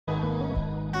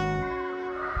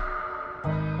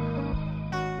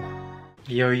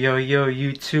Yo, yo, yo,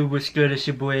 YouTube, what's good? It's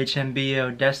your boy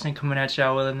HMBL, Destin, coming at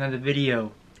y'all with another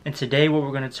video. And today what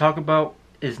we're going to talk about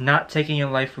is not taking your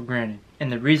life for granted. And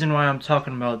the reason why I'm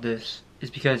talking about this is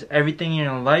because everything in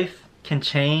your life can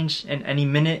change in any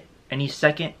minute, any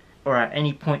second, or at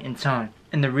any point in time.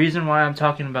 And the reason why I'm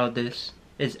talking about this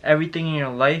is everything in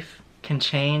your life can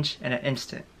change in an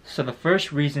instant. So the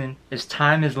first reason is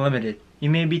time is limited. You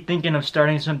may be thinking of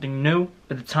starting something new,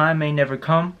 but the time may never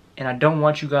come. And I don't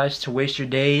want you guys to waste your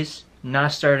days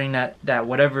not starting that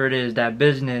whatever it is, that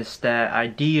business, that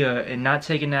idea, and not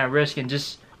taking that risk and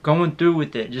just going through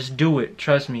with it. Just do it.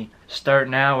 Trust me. Start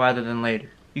now rather than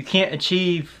later. You can't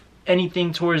achieve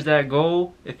anything towards that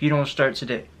goal if you don't start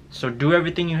today. So do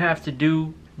everything you have to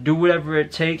do. Do whatever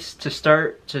it takes to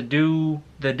start to do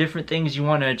the different things you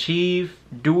want to achieve.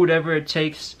 Do whatever it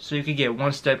takes so you can get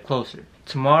one step closer.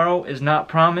 Tomorrow is not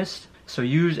promised, so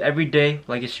use every day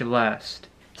like it's your last.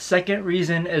 Second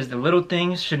reason is the little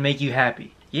things should make you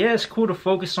happy. Yeah, it's cool to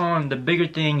focus on the bigger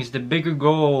things, the bigger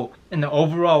goal, and the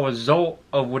overall result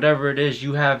of whatever it is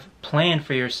you have planned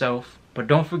for yourself. But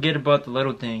don't forget about the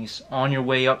little things on your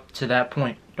way up to that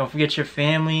point. Don't forget your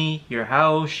family, your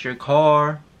house, your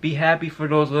car. Be happy for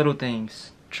those little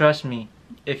things. Trust me,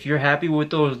 if you're happy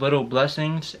with those little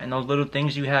blessings and those little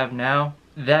things you have now,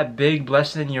 that big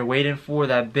blessing you're waiting for,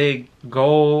 that big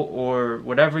goal or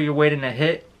whatever you're waiting to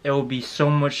hit, it will be so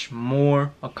much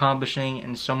more accomplishing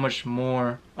and so much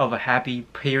more of a happy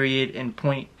period and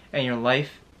point in your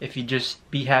life if you just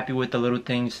be happy with the little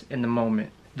things in the moment.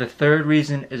 The third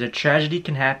reason is a tragedy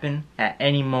can happen at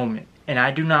any moment. And I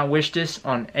do not wish this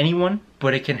on anyone,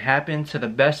 but it can happen to the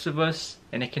best of us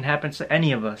and it can happen to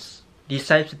any of us. These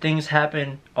types of things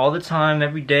happen all the time,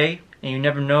 every day, and you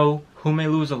never know who may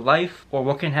lose a life or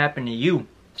what can happen to you.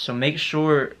 So make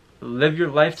sure live your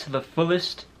life to the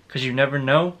fullest, because you never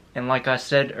know, and like I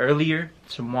said earlier,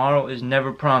 tomorrow is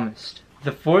never promised.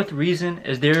 The fourth reason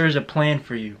is there is a plan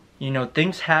for you. You know,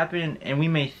 things happen and we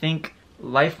may think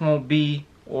life won't be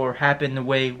or happen the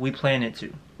way we plan it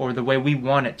to, or the way we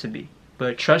want it to be.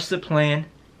 But trust the plan,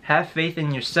 have faith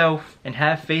in yourself, and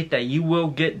have faith that you will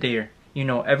get there. You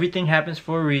know, everything happens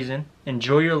for a reason.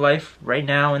 Enjoy your life right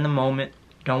now in the moment.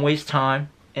 Don't waste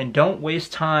time, and don't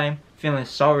waste time feeling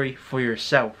sorry for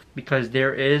yourself, because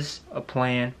there is a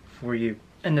plan for you.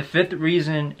 And the fifth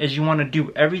reason is you want to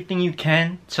do everything you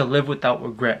can to live without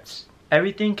regrets.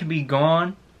 Everything can be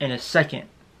gone in a second.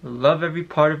 Love every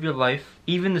part of your life,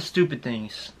 even the stupid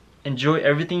things. Enjoy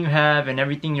everything you have and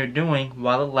everything you're doing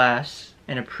while it lasts,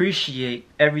 and appreciate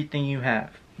everything you have.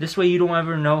 This way you don't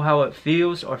ever know how it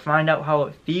feels or find out how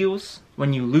it feels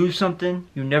when you lose something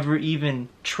you never even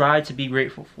tried to be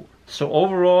grateful for. So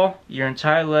overall, your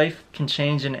entire life can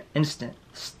change in an instant.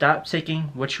 Stop taking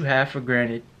what you have for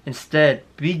granted. Instead,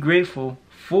 be grateful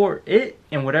for it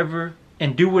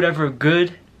and do whatever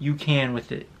good you can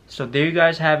with it. So there you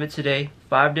guys have it today.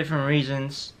 5 different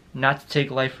reasons not to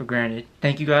take life for granted.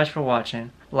 Thank you guys for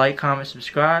watching. Like, comment,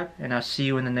 subscribe, and I'll see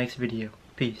you in the next video.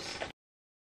 Peace.